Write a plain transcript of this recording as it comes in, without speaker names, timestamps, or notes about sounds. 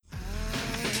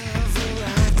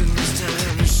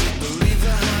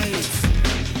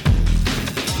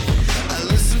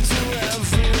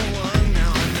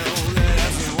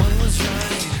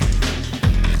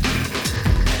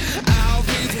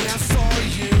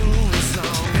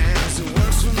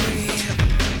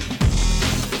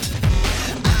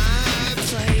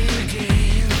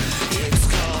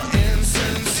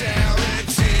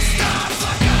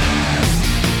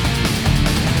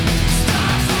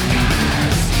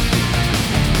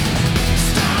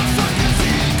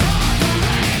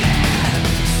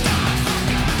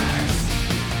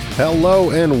Hello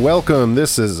and welcome.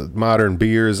 This is Modern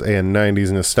Beers and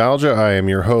 90s Nostalgia. I am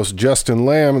your host, Justin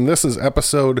Lamb, and this is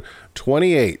episode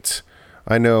 28.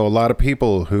 I know a lot of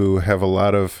people who have a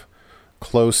lot of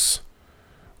close,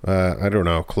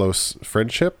 close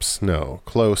friendships? No,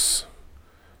 close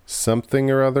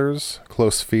something or others,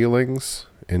 close feelings,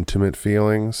 intimate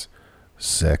feelings,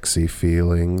 sexy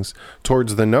feelings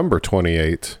towards the number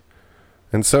 28.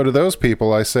 And so to those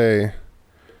people, I say,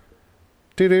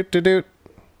 doot.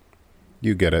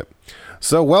 You get it.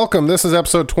 So welcome. This is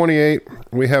episode 28.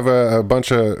 We have a bunch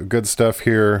of good stuff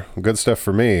here. Good stuff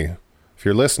for me. If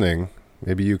you're listening,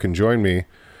 maybe you can join me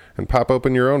and pop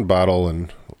open your own bottle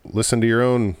and listen to your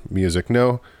own music.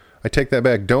 No, I take that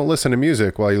back. Don't listen to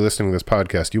music while you're listening to this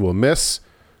podcast. You will miss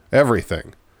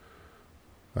everything.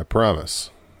 I promise.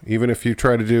 Even if you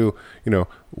try to do,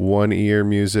 one ear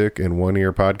music and one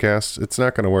ear podcasts, it's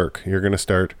not going to work. You're going to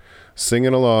start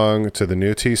singing along to the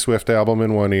new T Swift album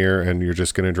in one ear, and you're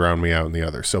just going to drown me out in the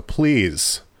other. So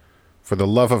please, for the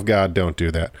love of God, don't do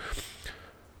that.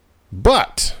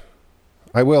 But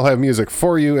I will have music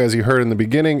for you, as you heard in the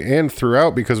beginning and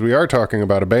throughout, because we are talking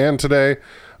about a band today,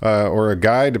 or a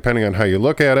guy, depending on how you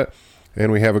look at it.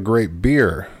 And we have a great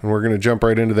beer, and we're going to jump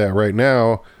right into that right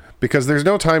now, because there's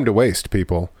no time to waste,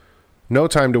 people. No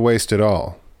time to waste at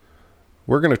all.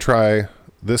 We're going to try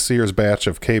this year's batch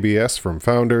of KBS from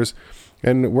Founders,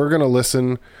 and we're going to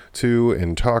listen to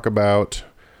and talk about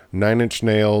Nine Inch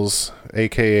Nails,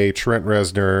 a.k.a. Trent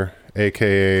Reznor,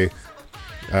 a.k.a.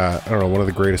 one of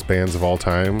the greatest bands of all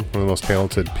time, one of the most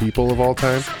talented people of all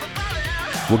time.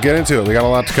 We'll get into it. We got a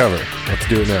lot to cover. Let's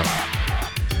do it now.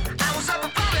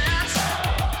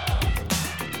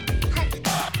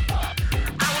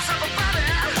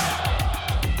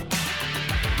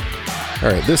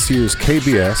 All right, this year's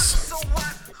KBS.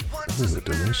 Ooh,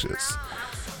 delicious.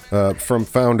 From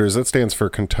Founders, that stands for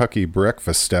Kentucky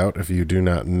Breakfast Stout, if you do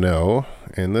not know.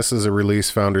 And this is a release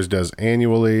Founders does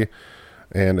annually,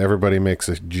 and everybody makes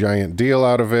a giant deal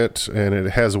out of it. And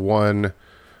it has won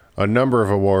a number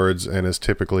of awards and is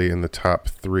typically in the top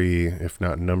 3, if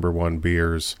not number 1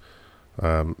 beers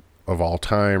of all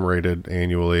time, rated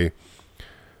annually.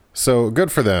 So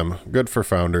good for them. Good for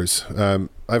Founders.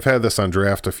 I've had this on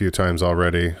draft a few times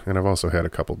already, and I've also had a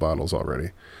couple bottles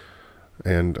already.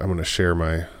 And I'm going to share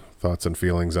my thoughts and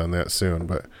feelings on that soon.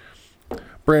 But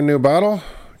brand new bottle.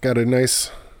 Got a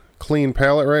nice clean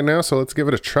palate right now, so let's give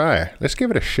it a try. Let's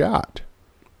give it a shot.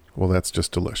 Well, that's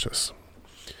just delicious.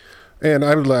 And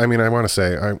I want to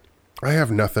say, I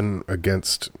have nothing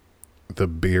against the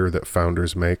beer that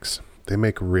Founders makes. They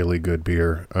make really good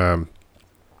beer.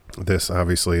 This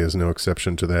obviously is no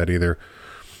exception to that either.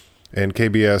 And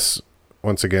KBS,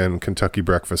 once again, Kentucky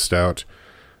Breakfast Stout.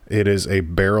 It is a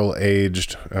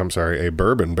bourbon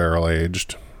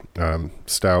barrel-aged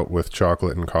stout with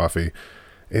chocolate and coffee.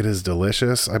 It is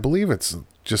delicious. I believe it's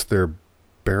just their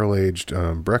barrel-aged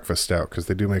breakfast stout, because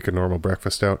they do make a normal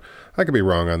breakfast stout. I could be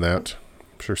wrong on that.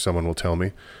 I'm sure someone will tell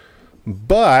me.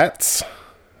 But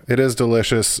it is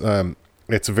delicious.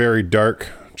 It's very dark,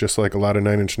 just like a lot of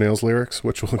Nine Inch Nails lyrics,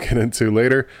 which we'll get into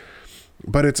later.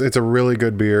 But it's a really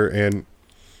good beer,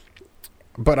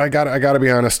 but I gotta be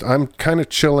honest, I'm kind of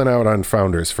chilling out on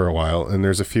Founders for a while, and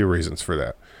there's a few reasons for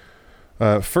that.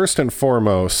 First and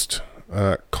foremost,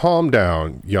 calm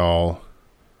down, y'all.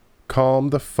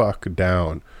 Calm the fuck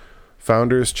down.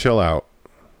 Founders, chill out.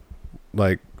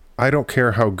 Like, I don't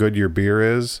care how good your beer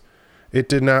is. It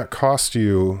did not cost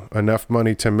you enough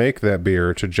money to make that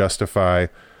beer to justify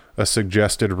a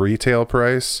suggested retail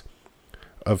price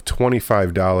of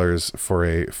 $25 for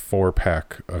a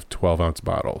 4-pack of 12-ounce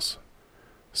bottles.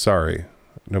 Sorry.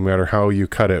 No matter how you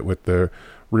cut it with the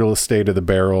real estate of the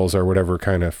barrels or whatever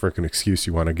kind of freaking excuse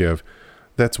you want to give,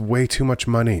 that's way too much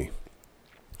money.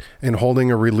 And holding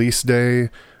a release day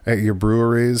at your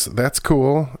breweries, that's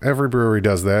cool. Every brewery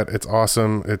does that. It's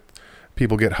awesome.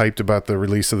 People get hyped about the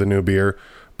release of the new beer,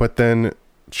 but then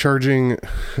charging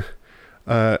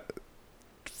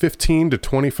 15 to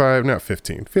 25, not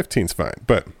 15. 15's fine,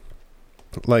 but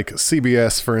like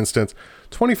CBS, for instance,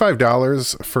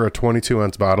 $25 for a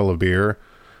 22-ounce bottle of beer.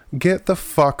 Get the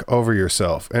fuck over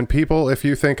yourself. And people, if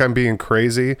you think I'm being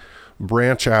crazy,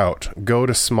 branch out. Go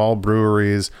to small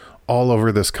breweries all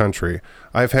over this country.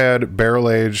 I've had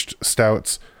barrel-aged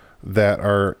stouts that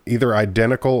are either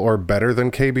identical or better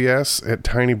than KBS at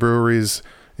tiny breweries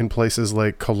in places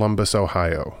like Columbus,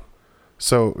 Ohio.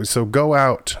 So go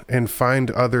out and find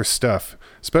other stuff,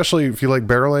 especially if you like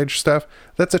barrel-aged stuff.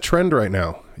 That's a trend right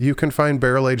now. You can find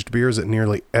barrel-aged beers at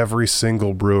nearly every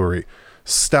single brewery.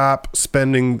 Stop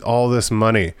spending all this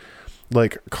money.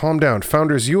 Like, calm down.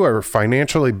 Founders, you are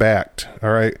financially backed,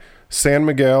 all right? San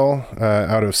Miguel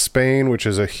out of Spain, which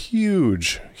is a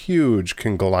huge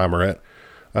conglomerate,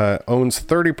 owns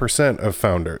 30% of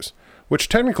Founders, which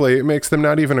technically makes them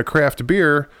not even a craft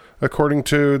beer, according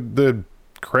to the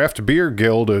Craft Beer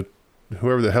Guild,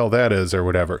 whoever the hell that is or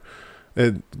whatever.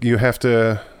 You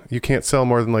can't sell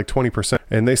more than like 20%,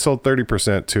 and they sold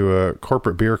 30% to a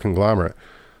corporate beer conglomerate.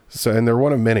 So, and they're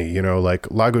one of many, like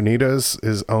Lagunitas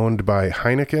is owned by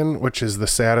Heineken, which is the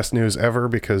saddest news ever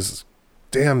because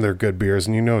damn, they're good beers,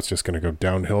 and it's just going to go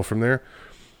downhill from there.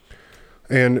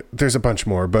 And there's a bunch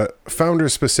more, but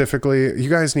Founders specifically, you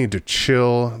guys need to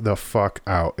chill the fuck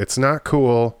out. It's not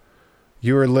cool.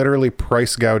 You are literally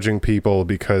price gouging people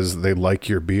because they like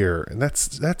your beer. And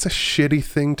that's a shitty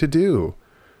thing to do.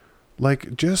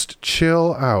 Like, just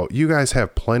chill out. You guys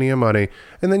have plenty of money.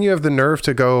 And then you have the nerve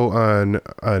to go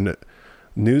on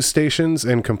news stations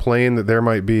and complain that there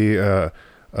might be a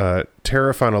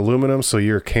tariff on aluminum, so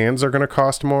your cans are going to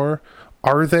cost more.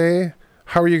 Are they?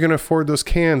 How are you going to afford those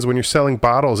cans when you're selling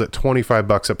bottles at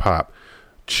 $25 a pop?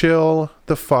 Chill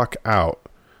the fuck out.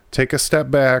 Take a step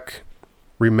back.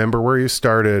 Remember where you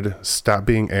started. Stop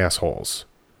being assholes.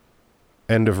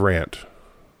 End of rant.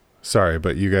 Sorry,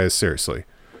 but you guys, seriously.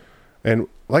 And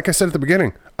like I said at the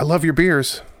beginning, I love your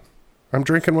beers. I'm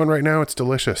drinking one right now. It's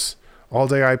delicious. All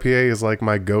Day IPA is like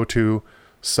my go-to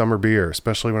summer beer,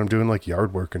 especially when I'm doing like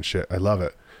yard work and shit. I love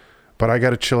it. But I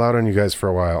got to chill out on you guys for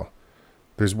a while.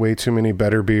 There's way too many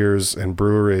better beers and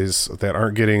breweries that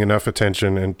aren't getting enough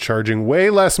attention and charging way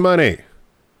less money.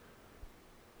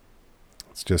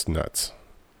 It's just nuts.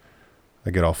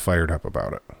 I get all fired up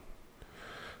about it.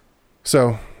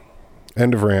 So,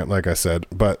 end of rant, like I said.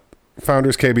 But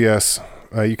Founders KBS,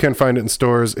 you can find it in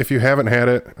stores. If you haven't had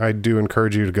it, I do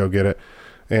encourage you to go get it.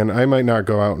 And I might not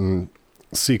go out and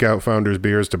seek out Founders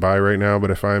beers to buy right now,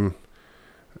 but if I'm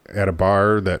at a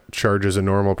bar that charges a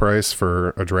normal price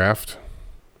for a draft,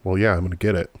 well, yeah, I'm going to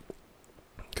get it.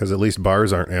 Because at least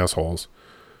bars aren't assholes.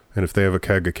 And if they have a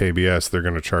keg of KBS, they're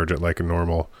going to charge it like a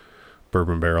normal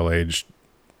bourbon barrel aged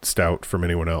stout from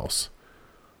anyone else.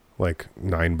 Like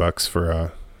 $9 for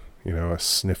a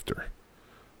snifter.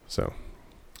 So,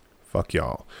 fuck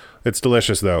y'all. It's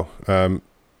delicious though.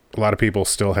 A lot of people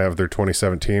still have their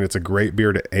 2017. It's a great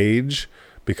beer to age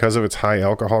because of its high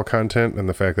alcohol content and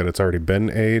the fact that it's already been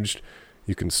aged.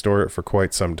 You can store it for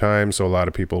quite some time. So a lot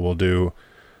of people will do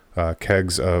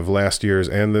kegs of last year's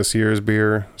and this year's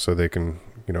beer so they can,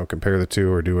 compare the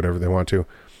two or do whatever they want to.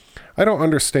 I don't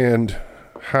understand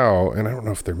how, and I don't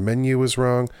know if their menu is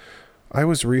wrong.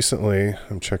 I'm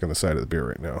checking the side of the beer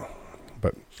right now,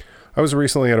 but I was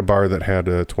recently at a bar that had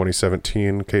a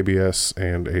 2017 KBS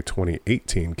and a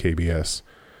 2018 KBS.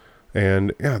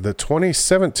 And yeah, the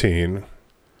 2017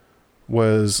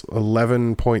 was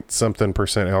 11 point something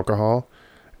percent alcohol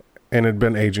and had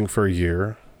been aging for a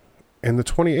year. And the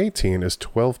 2018 is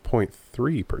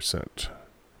 12.3%.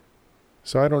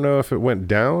 So I don't know if it went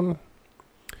down.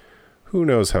 Who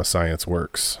knows how science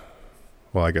works?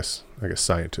 Well, I guess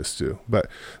scientists do, but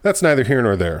that's neither here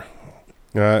nor there.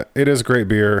 It is great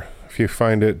beer. If you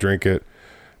find it, drink it.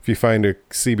 If you find a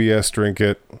CBS, drink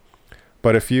it.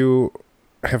 But if you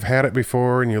have had it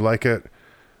before and you like it,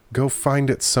 go find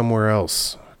it somewhere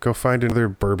else. Go find another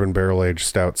bourbon barrel-aged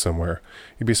stout somewhere.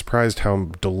 You'd be surprised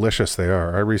how delicious they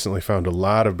are. I recently found a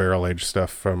lot of barrel-aged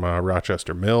stuff from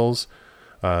Rochester Mills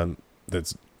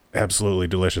that's absolutely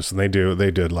delicious. And they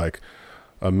did like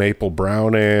a maple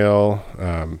brown ale.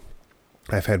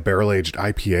 I've had barrel-aged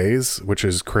IPAs, which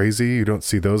is crazy. You don't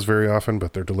see those very often,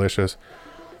 but they're delicious.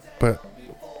 But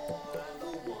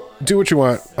do what you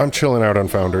want. I'm chilling out on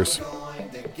Founders.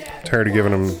 Tired of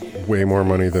giving them way more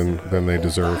money than they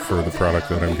deserve for the product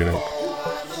that I'm getting.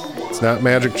 It's not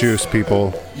magic juice,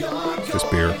 people. It's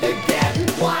just beer.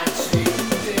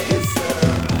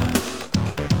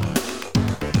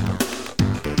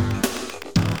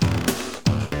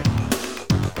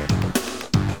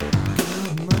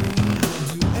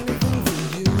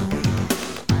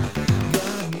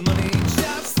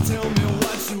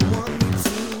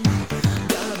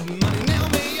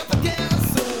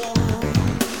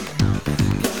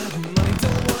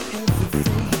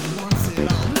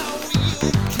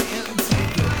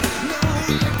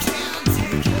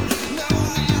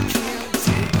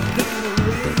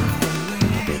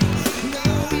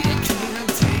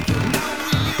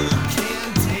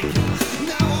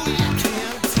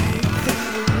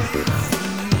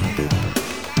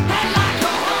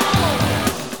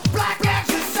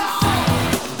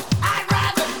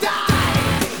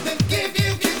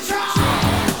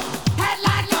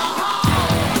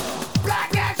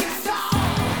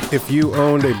 If you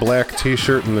owned a black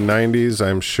t-shirt in the 90s,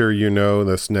 I'm sure you know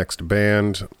this next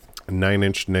band. Nine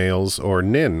Inch Nails, or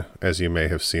Nin, as you may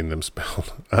have seen them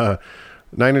spelled.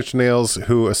 Nine Inch Nails,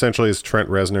 who essentially is Trent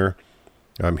Reznor.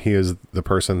 He is the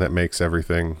person that makes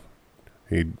everything.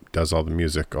 He does all the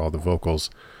music, all the vocals.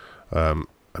 I'm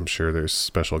sure there's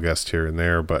special guests here and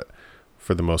there, but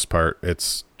for the most part,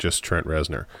 it's just Trent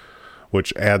Reznor,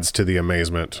 which adds to the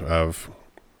amazement of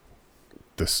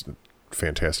this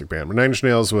fantastic band. Nine Inch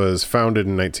Nails was founded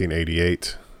in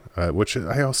 1988, which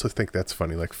I also think that's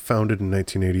funny, like founded in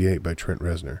 1988 by Trent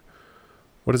Reznor.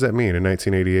 What does that mean? In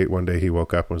 1988, one day he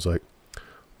woke up and was like, I'm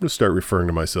going to start referring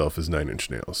to myself as Nine Inch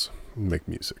Nails and make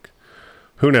music.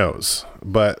 Who knows?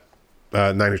 But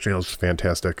Nine Inch Nails is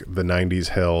fantastic. The 90s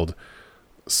held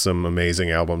some amazing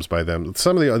albums by them.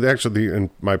 Some of the, actually, in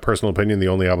my personal opinion, the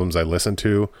only albums I listen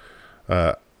to,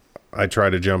 I try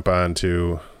to jump on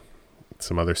to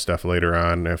some other stuff later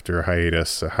on after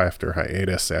hiatus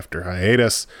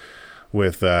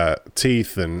with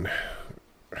Teeth and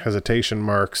Hesitation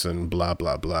Marks and blah,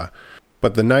 blah, blah.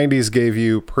 But the 90s gave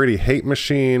you Pretty Hate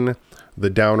Machine,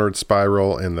 The Downward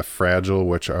Spiral, and The Fragile,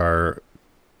 which are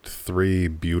 3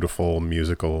 beautiful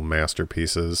musical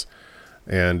masterpieces.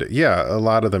 And yeah, a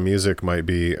lot of the music might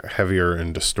be heavier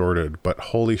and distorted, but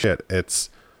holy shit,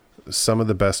 it's some of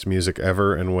the best music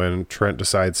ever. And when Trent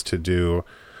decides to do,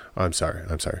 I'm sorry,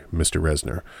 Mr.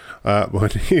 Reznor, when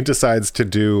he decides to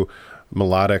do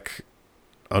melodic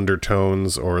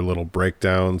undertones or little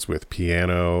breakdowns with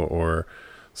piano or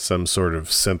some sort of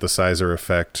synthesizer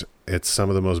effect, it's some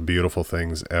of the most beautiful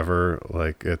things ever.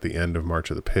 Like at the end of March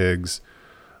of the Pigs,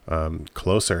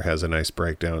 Closer has a nice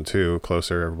breakdown too.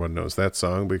 Closer, everyone knows that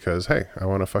song because, hey, I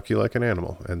want to fuck you like an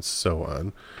animal, and so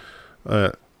on.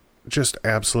 Just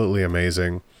absolutely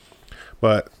amazing.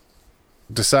 But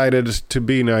decided to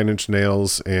be Nine Inch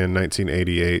Nails in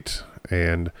 1988,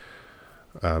 and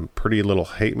Pretty Little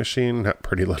Hate Machine, not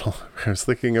Pretty Little, I was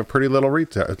thinking of Pretty Little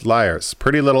Liars,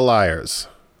 Pretty Little Liars.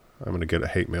 I'm going to get a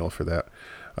hate mail for that.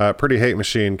 Pretty Hate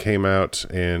Machine came out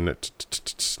in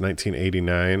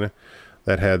 1989.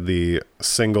 That had the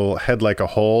single Head Like a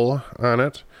Hole on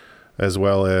it, as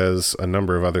well as a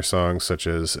number of other songs such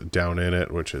as Down in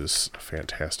It, which is a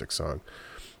fantastic song.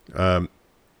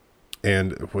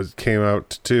 And came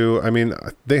out too. I mean,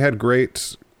 they had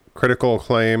great critical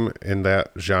acclaim in that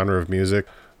genre of music,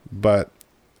 but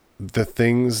the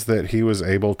things that he was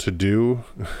able to do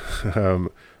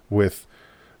with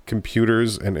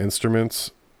computers and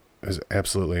instruments is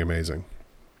absolutely amazing.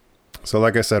 So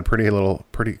like I said, Pretty Hate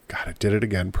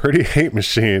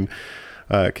Machine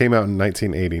came out in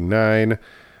 1989,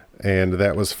 and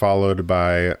that was followed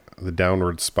by The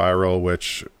Downward Spiral,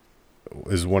 which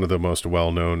is one of the most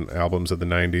well-known albums of the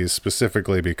 90s,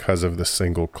 specifically because of the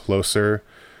single Closer.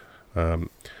 I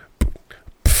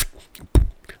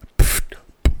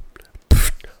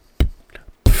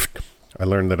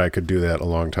learned that I could do that a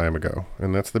long time ago,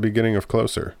 and that's the beginning of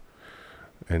Closer.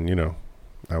 And, you know,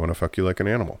 I want to fuck you like an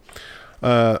animal.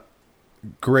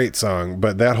 Great song,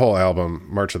 but that whole album,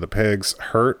 March of the Pigs,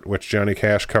 Hurt, which Johnny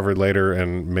Cash covered later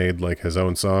and made like his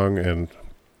own song, and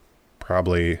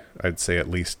probably I'd say at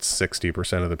least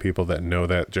 60% of the people that know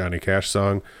that Johnny Cash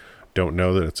song don't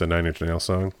know that it's a Nine Inch Nails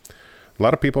song. A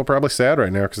lot of people are probably sad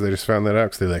right now because they just found that out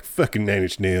because they're like, fucking Nine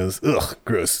Inch Nails, ugh,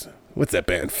 gross, what's that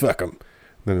band, fuck them.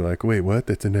 Then they're like, wait, what,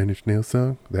 that's a Nine Inch Nails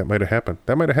song? That might have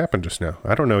happened just now.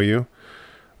 I don't know you.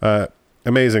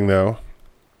 Amazing though.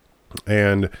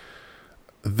 And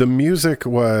the music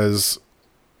was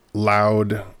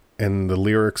loud and the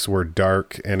lyrics were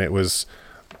dark, and it was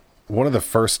one of the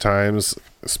first times,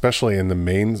 especially in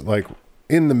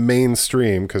the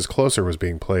mainstream, because Closer was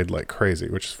being played like crazy,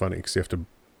 which is funny because you have to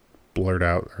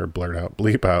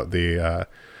bleep out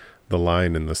the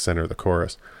line in the center of the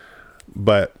chorus.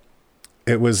 But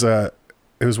it was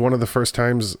one of the first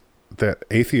times that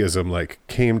atheism like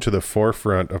came to the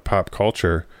forefront of pop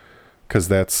culture, because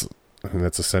that's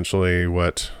essentially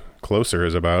what Closer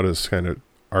is about, is kind of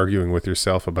arguing with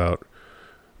yourself about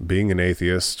being an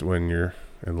atheist when you're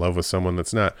in love with someone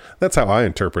that's not. That's how I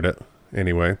interpret it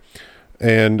anyway.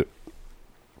 And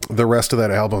the rest of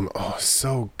that album, oh,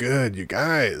 so good, you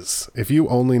guys. If you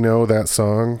only know that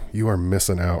song, you are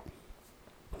missing out.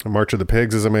 March of the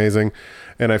Pigs is amazing,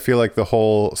 and I feel like the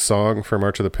whole song for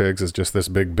March of the Pigs is just this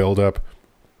big build-up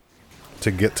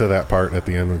to get to that part at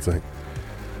the end. It's like,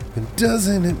 and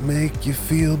doesn't it make you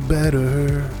feel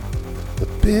better? The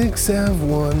pigs have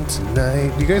won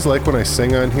tonight. Do you guys like when I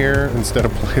sing on here instead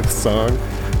of play the song?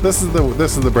 This is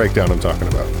the breakdown I'm talking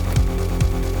about.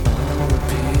 All the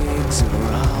pigs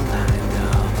are all lined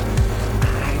up.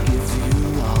 I give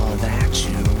you all that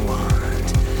you want.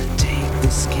 Take the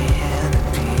skin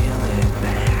and peel it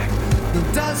back.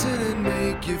 doesn't it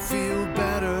make you feel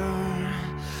better?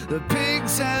 The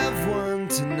pigs have won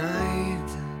tonight.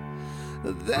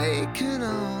 They can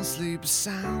all sleep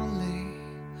soundly,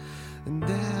 and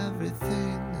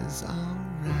everything is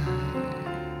alright.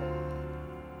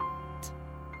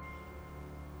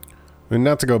 And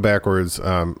not to go backwards,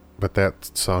 but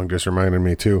that song just reminded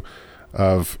me too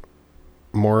of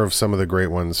more of some of the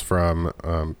great ones from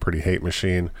Pretty Hate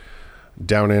Machine.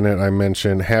 Down in It, I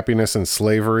mentioned Happiness and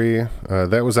Slavery.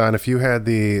 That was on, if you had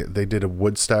they did a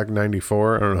Woodstock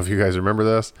 94. I don't know if you guys remember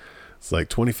this. It's like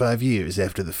 25 years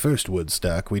after the first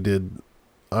Woodstock, we did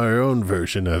our own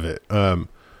version of it.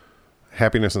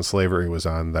 Happiness and Slavery was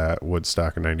on that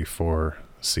Woodstock 94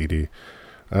 CD.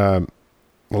 A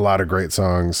lot of great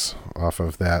songs off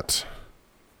of that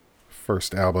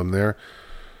first album there,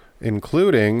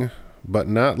 including, but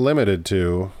not limited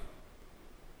to,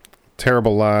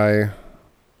 Terrible Lie,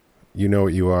 You Know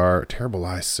What You Are. Terrible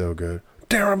Lie is so good.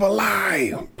 Terrible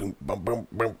Lie!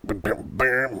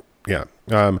 Yeah.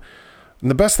 And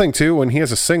the best thing, too, when he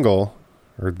has a single,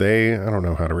 or they, I don't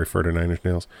know how to refer to Nine Inch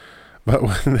Nails, but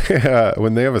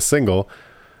when they have a single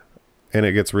and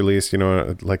it gets released, you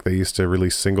know, like they used to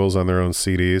release singles on their own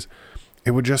CDs,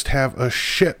 it would just have a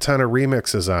shit ton of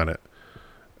remixes on it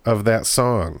of that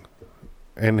song.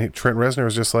 And Trent Reznor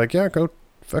was just like, yeah, go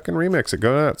fucking remix it,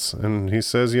 go nuts. And he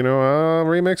says, you know, I'll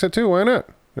remix it too, why not?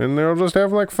 And they'll just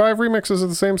have like 5 remixes of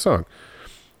the same song.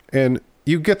 And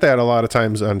you get that a lot of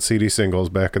times on CD singles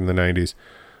back in the 90s,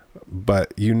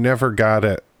 but you never got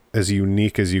it as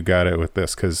unique as you got it with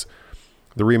this, because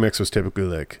the remix was typically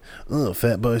like, oh,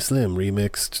 Fatboy Slim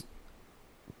remixed,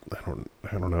 I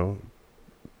don't know,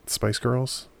 Spice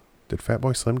Girls? Did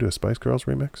Fatboy Slim do a Spice Girls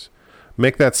remix?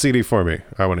 Make that CD for me.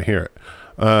 I want to hear it.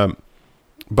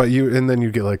 But then you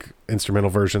get like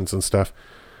instrumental versions and stuff.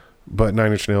 But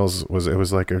Nine Inch Nails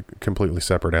was like a completely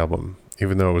separate album.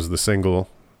 Even though it was the single,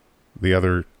 the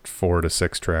other 4 to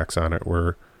 6 tracks on it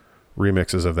were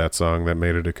remixes of that song that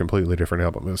made it a completely different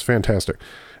album. It was fantastic.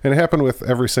 And it happened with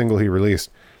every single he released.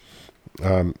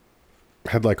 Head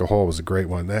Like a Hole was a great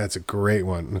one. That's a great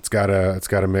one. It's got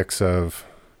a mix of,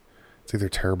 it's either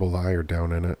Terrible Lie or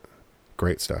Down in It.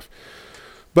 Great stuff.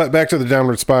 But back to the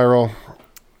Downward Spiral.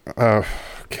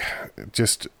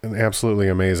 Just an absolutely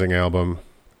amazing album.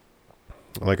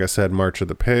 Like I said, March of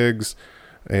the Pigs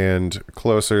and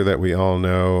Closer, that we all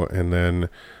know, and then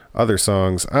other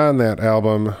songs on that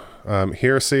album.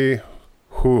 Heresy,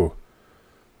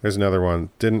 there's another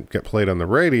one. Didn't get played on the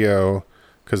radio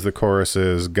because the chorus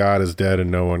is, God is dead and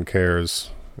no one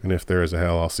cares, and if there is a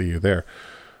hell, I'll see you there.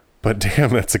 But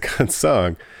damn, that's a good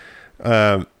song.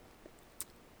 I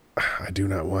Do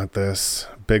Not Want This.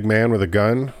 Big Man with a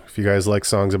Gun. If you guys like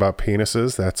songs about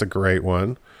penises, that's a great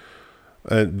one.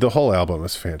 The whole album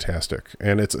is fantastic,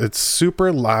 and it's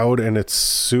super loud and it's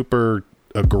super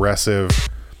aggressive,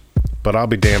 but I'll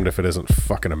be damned if it isn't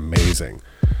fucking amazing.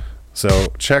 So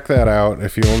check that out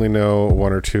if you only know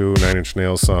 1 or 2 Nine Inch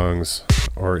Nails songs,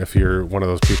 or if you're one of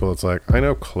those people that's like, I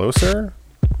know Closer,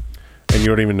 and you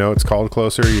don't even know it's called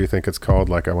Closer. You think it's called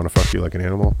like I Want to Fuck You Like an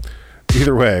Animal.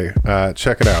 Either way,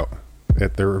 check it out.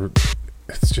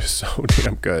 It's just so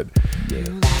damn good. You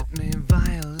let me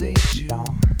violate you.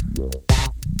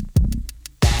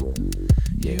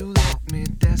 You let me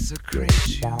desecrate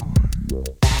you.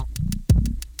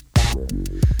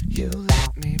 You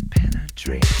let me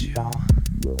penetrate you.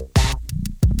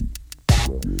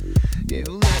 You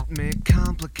let me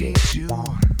complicate you.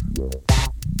 Help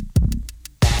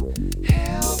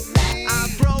me.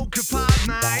 I broke apart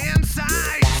my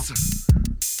insides.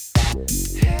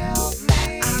 Help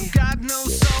me. I've got no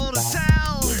soul to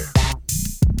tell.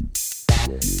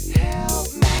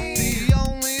 Help me. The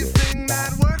only thing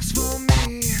that works for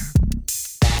me.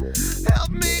 Help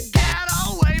me get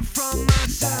away from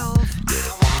myself. I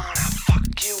wanna fuck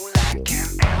you like an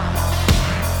animal.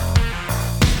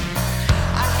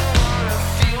 I wanna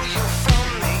feel you from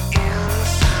the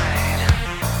inside.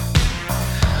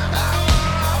 I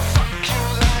wanna fuck you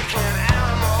like an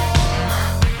animal.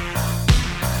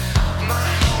 My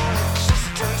whole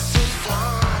existence is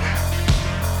flawed.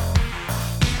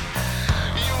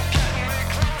 You get me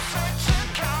closer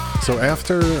to God. So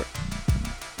after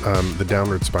the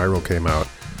Downward Spiral came out,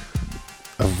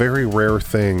 a very rare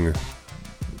thing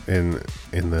in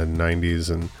the 90s,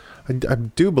 and I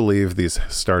do believe these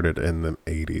started in the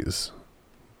 80s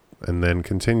and then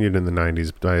continued in the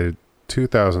 90s. By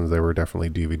 2000s, there were definitely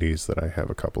DVDs that I have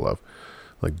a couple of,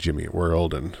 like Jimmy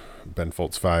World and Ben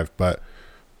Folds 5. But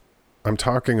I'm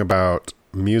talking about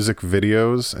music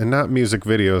videos, and not music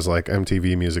videos like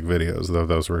MTV music videos, though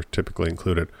those were typically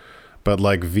included, but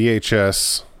like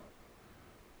VHS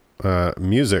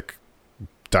music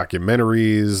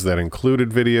documentaries that included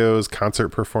videos, concert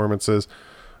performances.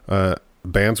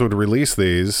 Bands would release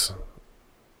these,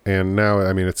 and now,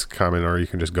 I mean, it's common, or you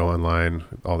can just go online.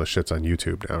 All the shit's on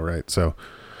YouTube now, right? So,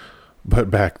 but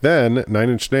back then, Nine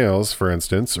Inch Nails, for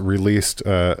instance, released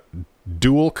a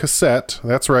dual cassette.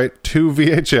 That's right, 2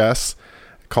 VHS,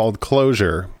 called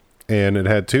Closure, and it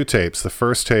had 2 tapes. The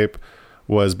first tape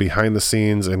was behind the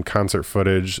scenes and concert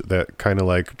footage that kind of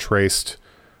like traced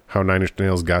how Nine Inch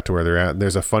Nails got to where they're at.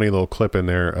 There's a funny little clip in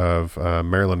there of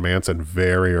Marilyn Manson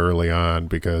very early on,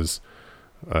 because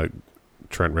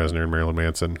Trent Reznor and Marilyn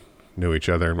Manson knew each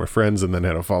other and were friends, and then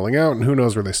had a falling out, and who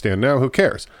knows where they stand now. Who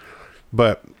cares?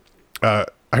 But I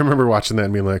remember watching that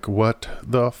and being like, what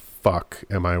the fuck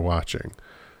am I watching?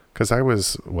 Because I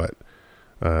was,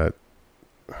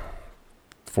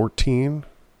 14?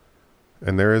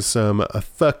 And there is some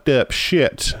fucked up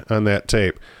shit on that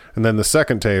tape. And then the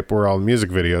second tape were all music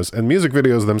videos, and music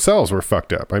videos themselves were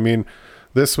fucked up. I mean,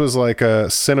 this was like a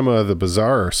Cinema of the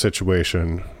Bizarre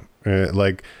situation.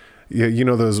 Like, you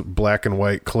know those black and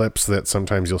white clips that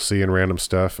sometimes you'll see in random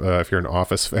stuff? If you're an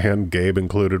Office fan, Gabe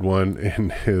included one in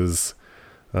his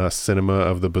Cinema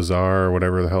of the Bizarre, or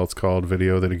whatever the hell it's called,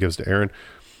 video that he gives to Aaron.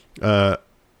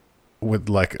 With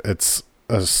like, it's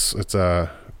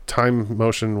a time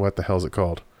motion, what the hell is it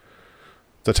called?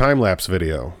 It's a time-lapse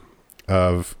video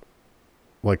of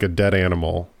like a dead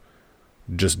animal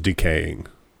just decaying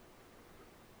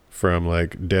from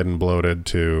like dead and bloated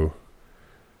to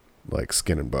like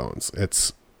skin and bones.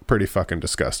 It's pretty fucking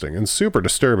disgusting and super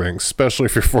disturbing, especially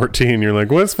if you're 14. You're like,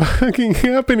 what's fucking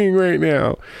happening right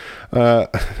now?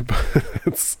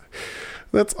 That's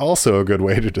also a good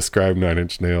way to describe Nine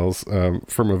Inch Nails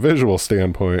from a visual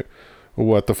standpoint.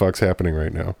 What the fuck's happening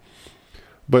right now?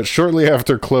 But shortly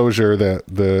after Closure, that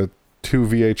the 2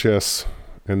 VHS,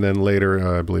 and then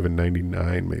later, I believe in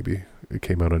 99, maybe it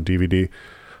came out on DVD,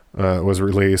 was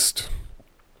released.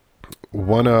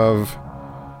 One of,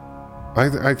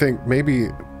 I think maybe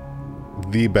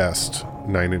the best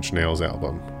Nine Inch Nails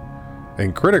album.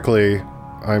 And critically,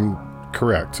 I'm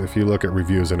correct. If you look at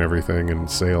reviews and everything and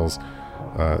sales,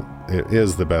 it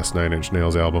is the best Nine Inch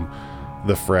Nails album.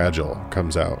 The Fragile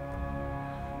comes out.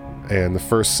 And the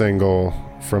first single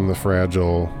from The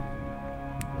Fragile,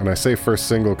 and I say first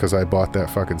single because I bought that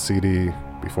fucking CD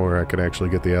before I could actually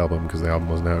get the album, because the album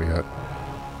wasn't out yet.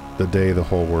 The Day the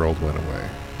Whole World Went Away.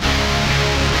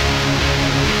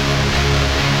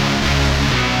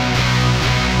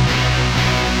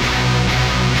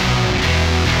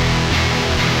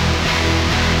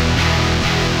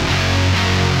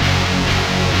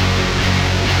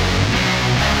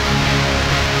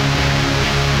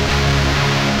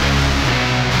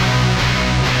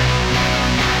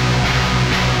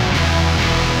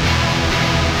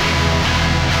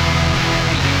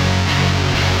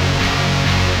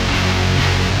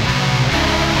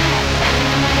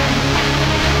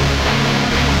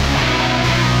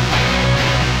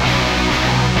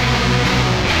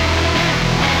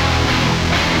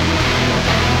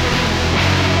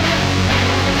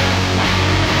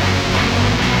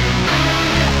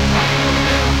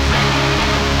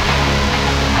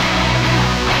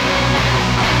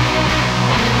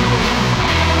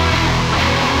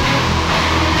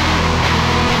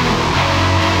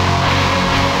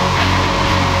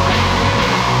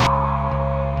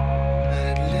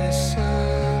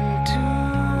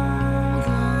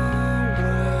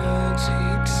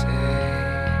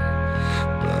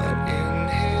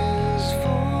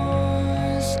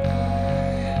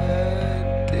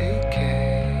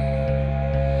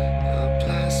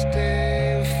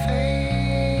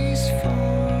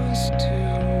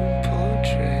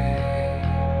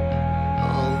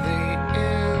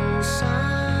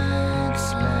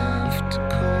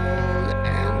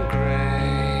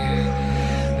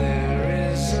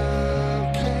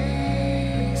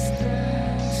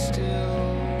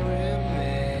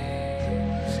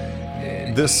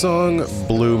 This song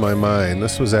blew my mind.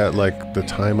 This was at like the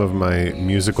time of my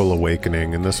musical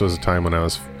awakening, and this was a time when I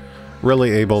was really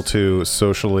able to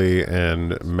socially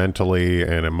and mentally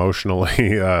and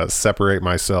emotionally separate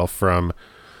myself from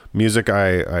music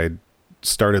I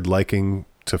started liking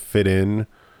to fit in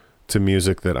to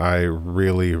music that I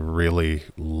really, really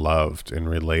loved and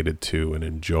related to and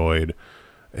enjoyed.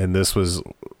 And this was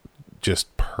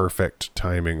just perfect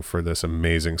timing for this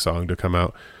amazing song to come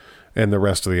out. And the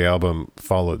rest of the album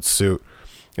followed suit.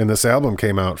 And this album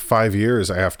came out 5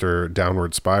 years after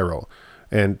Downward Spiral.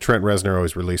 And Trent Reznor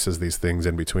always releases these things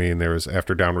in between. There was,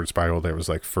 after Downward Spiral, there was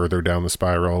like Further Down the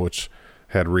Spiral, which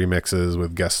had remixes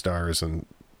with guest stars and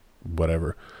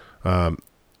whatever.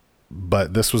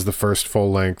 But this was the first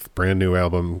full-length, brand-new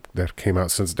album that came out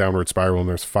since Downward Spiral, and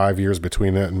there's 5 years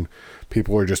between that, and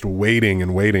people were just waiting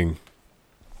and waiting.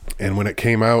 And when it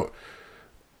came out,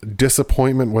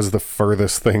 disappointment was the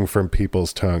furthest thing from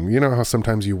people's tongue. You know how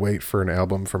sometimes you wait for an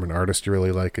album from an artist you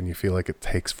really like, and you feel like it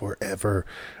takes forever,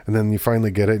 and then you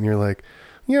finally get it, and you're like,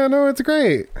 yeah, no, it's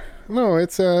great. No,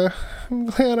 it's I'm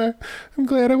glad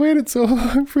I waited so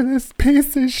long for this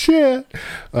piece of shit.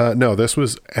 No, this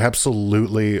was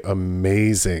absolutely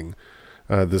amazing.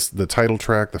 The title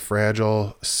track, The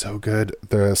Fragile, so good.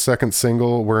 The second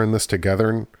single, We're in This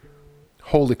Together.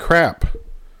 Holy crap.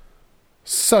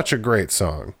 Such a great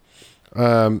song.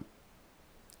 Well,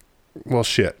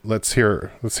 shit. Let's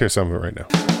hear some of it right now.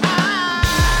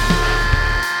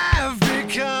 I've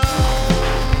become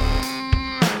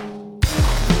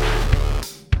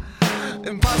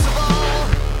impossible,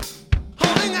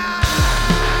 holding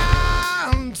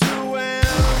on to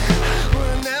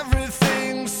when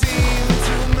everything seemed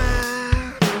to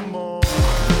matter more.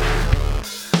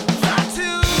 The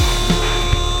two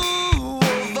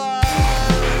of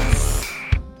us,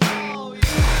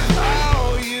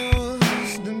 all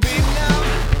used and beaten up,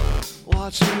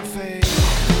 watching fade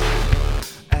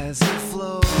as it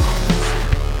flows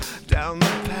down the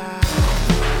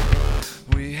path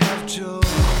we have chosen.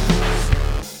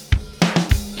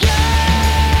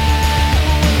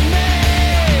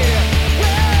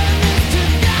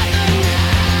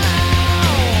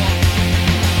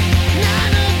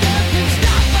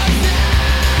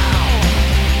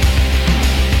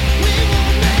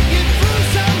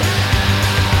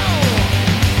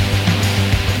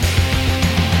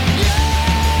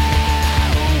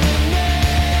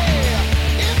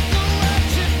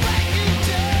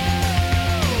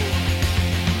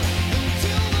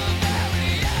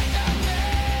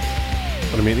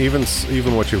 But I mean,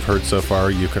 even what you've heard so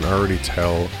far, you can already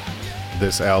tell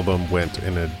this album went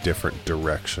in a different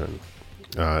direction.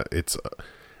 It's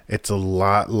a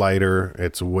lot lighter.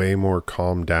 It's way more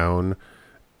calmed down,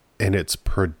 and it's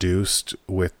produced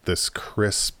with this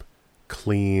crisp,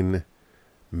 clean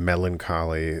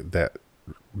melancholy that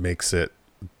makes it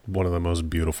one of the most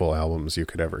beautiful albums you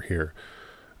could ever hear.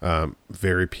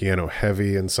 Very piano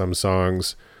heavy in some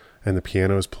songs, and the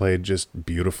piano is played just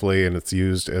beautifully, and it's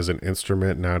used as an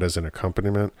instrument, not as an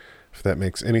accompaniment, if that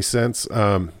makes any sense.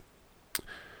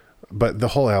 But the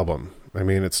whole album, I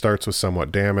mean, it starts with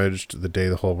Somewhat Damaged, The Day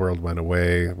the Whole World Went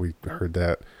Away. We heard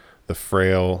that. The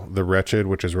Frail, The Wretched,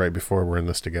 which is right before We're in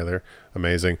This Together.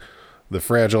 Amazing. The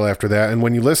Fragile after that. And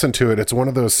when you listen to it, it's one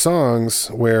of those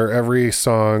songs where every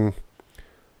song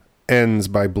ends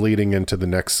by bleeding into the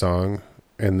next song,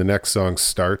 and the next song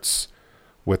starts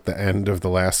with the end of the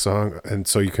last song. And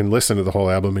so you can listen to the whole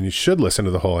album, and you should listen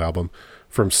to the whole album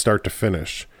from start to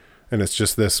finish. And it's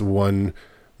just this one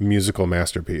musical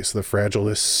masterpiece. The Fragile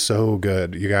is so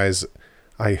good. You guys,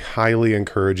 I highly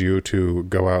encourage you to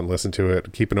go out and listen to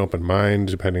it. Keep an open mind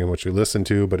depending on what you listen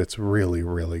to, but it's really,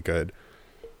 really good.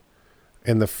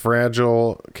 And The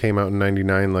Fragile came out in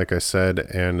 99, like I said,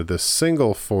 and the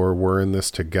single for We're in This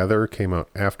Together came out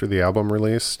after the album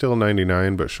release, still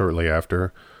 99, but shortly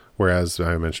after. Whereas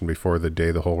I mentioned before, The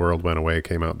Day the Whole World Went Away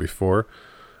came out before,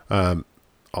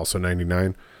 also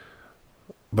 99.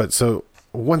 But so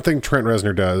one thing Trent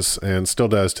Reznor does, and still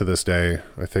does to this day,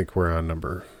 I think we're on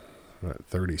number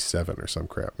 37 or some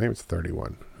crap. Maybe it's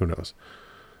 31. Who knows?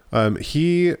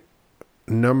 He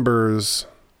numbers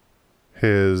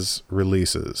his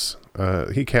releases.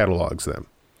 He catalogs them.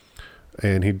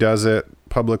 And he does it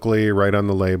publicly right on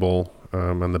the label,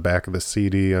 on the back of the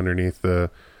CD underneath the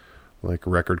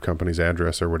record company's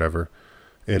address or whatever.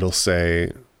 It'll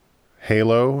say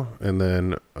Halo and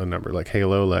then a number like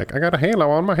Halo, like I got a halo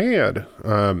on my head.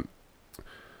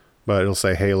 But it'll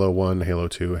say Halo 1, Halo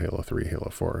 2, Halo 3, Halo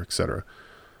 4, etc.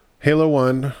 Halo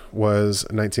 1 was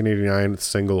 1989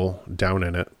 single Down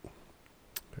in It.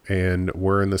 And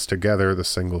We're in This Together, the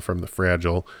single from The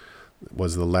Fragile,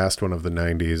 was the last one of the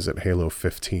 90s at Halo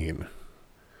 15.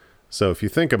 So if you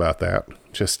think about that,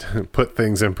 just put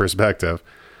things in perspective.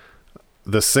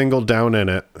 The single Down in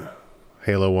It,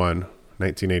 Halo 1,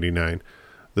 1989.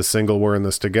 The single We're in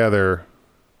This Together,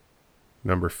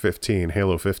 number 15,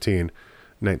 Halo 15,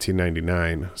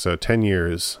 1999. So 10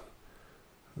 years,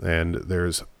 and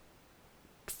there's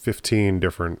 15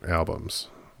 different albums.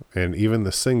 And even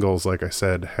the singles, like I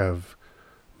said, have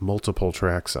multiple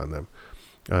tracks on them.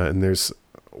 And there's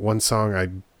one song I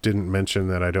didn't mention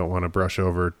that I don't want to brush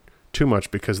over too much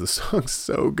because the song's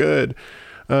so good.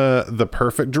 The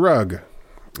Perfect Drug.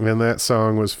 And that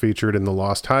song was featured in the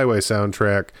Lost Highway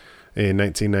soundtrack in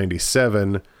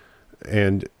 1997.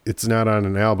 And it's not on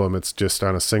an album. It's just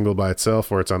on a single by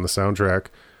itself, or it's on the soundtrack.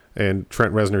 And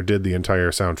Trent Reznor did the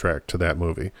entire soundtrack to that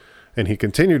movie. And he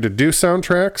continued to do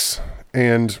soundtracks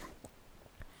and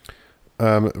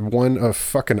won a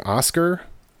fucking Oscar.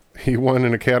 He won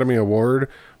an Academy Award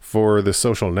for the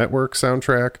Social Network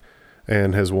soundtrack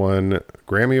and has won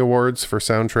Grammy Awards for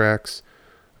soundtracks.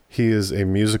 He is a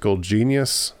musical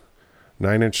genius.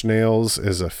 Nine Inch Nails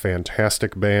is a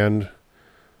fantastic band.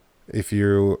 If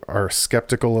you are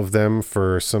skeptical of them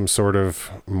for some sort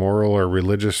of moral or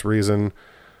religious reason,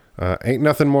 ain't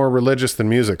nothing more religious than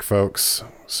music, folks.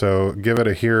 So give it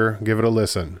a hear, give it a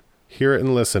listen. Hear it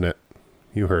and listen it.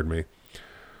 You heard me.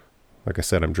 Like I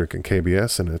said, I'm drinking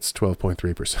KBS and it's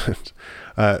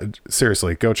 12.3%.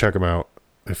 Seriously, go check them out.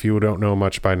 If you don't know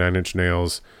much by Nine Inch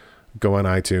Nails, go on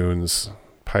iTunes,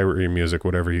 pirate your music,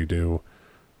 whatever you do.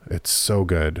 It's so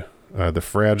good. The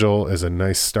Fragile is a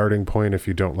nice starting point if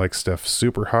you don't like stuff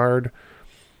super hard.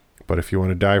 But if you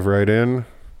want to dive right in,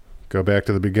 go back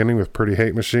to the beginning with Pretty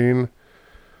Hate Machine,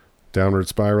 Downward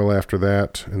Spiral after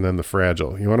that, and then The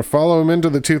Fragile. You want to follow them into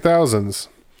the 2000s?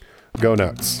 Go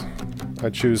nuts. I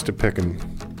choose to pick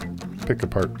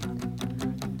apart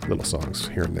little songs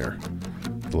here and there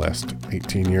the last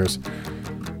 18 years.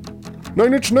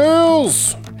 Nine Inch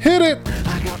Nails! Hit it!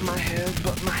 I got my head,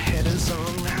 but my head is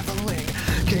unraveling.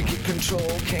 Can't keep control,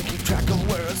 can't keep track of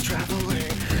where it's traveling.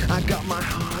 I got my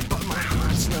heart, but my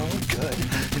heart's no good.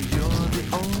 And you're the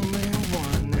only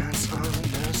one that's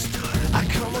understood. I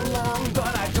come along,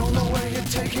 but I don't know where you're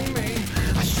taking me.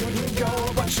 I shouldn't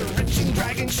go, but you're reaching,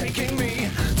 dragging, shaking me.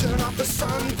 Turn off the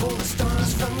sun, pull the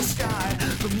stars from the sky.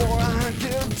 The more I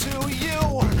give to you,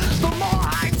 the more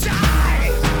I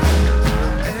die.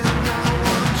 And I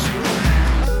want you.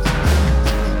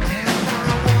 And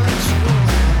I want you.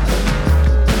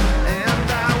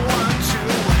 And I want you.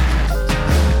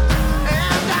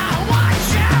 And I want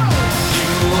you. You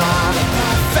are the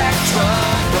perfect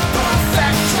drug, the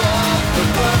perfect drug, the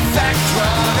perfect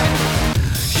drug.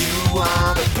 You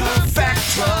are the perfect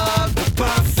drug, the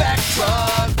perfect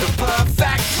drug, the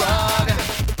perfect drug.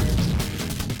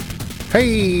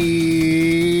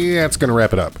 Hey, that's going to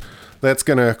wrap it up. That's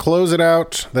going to close it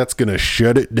out. That's going to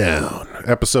shut it down.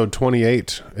 Episode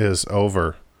 28 is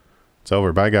over. It's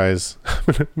over. Bye, guys. I'm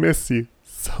going to miss you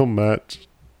so much.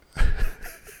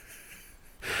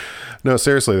 No,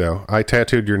 seriously, though. I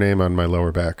tattooed your name on my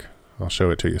lower back. I'll show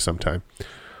it to you sometime.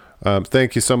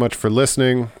 Thank you so much for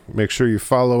listening. Make sure you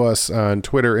follow us on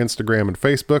Twitter, Instagram, and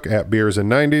Facebook at Beers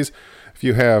and 90s. If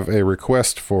you have a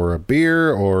request for a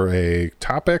beer or a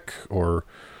topic or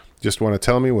just want to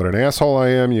tell me what an asshole I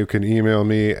am, you can email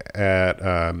me at,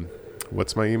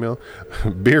 what's my email?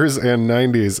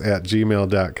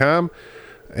 beersand90s@gmail.com.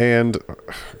 And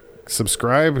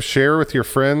subscribe, share with your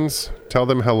friends, tell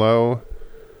them hello.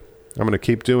 I'm going to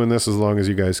keep doing this as long as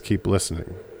you guys keep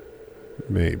listening.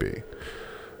 Maybe.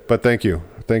 But thank you.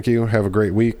 Thank you. Have a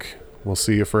great week. We'll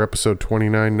see you for episode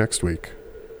 29 next week.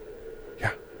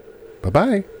 Yeah.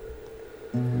 Bye-bye.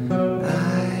 I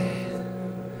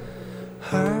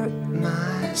hurt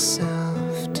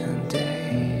myself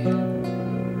today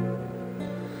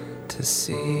to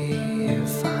see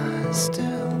if I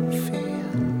still feel.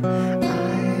 I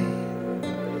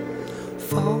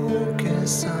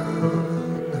focus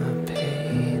on the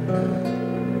pain,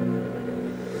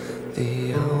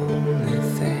 the only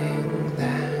thing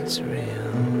that's real.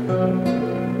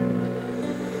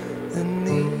 The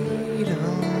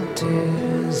needle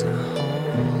tears a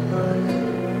hole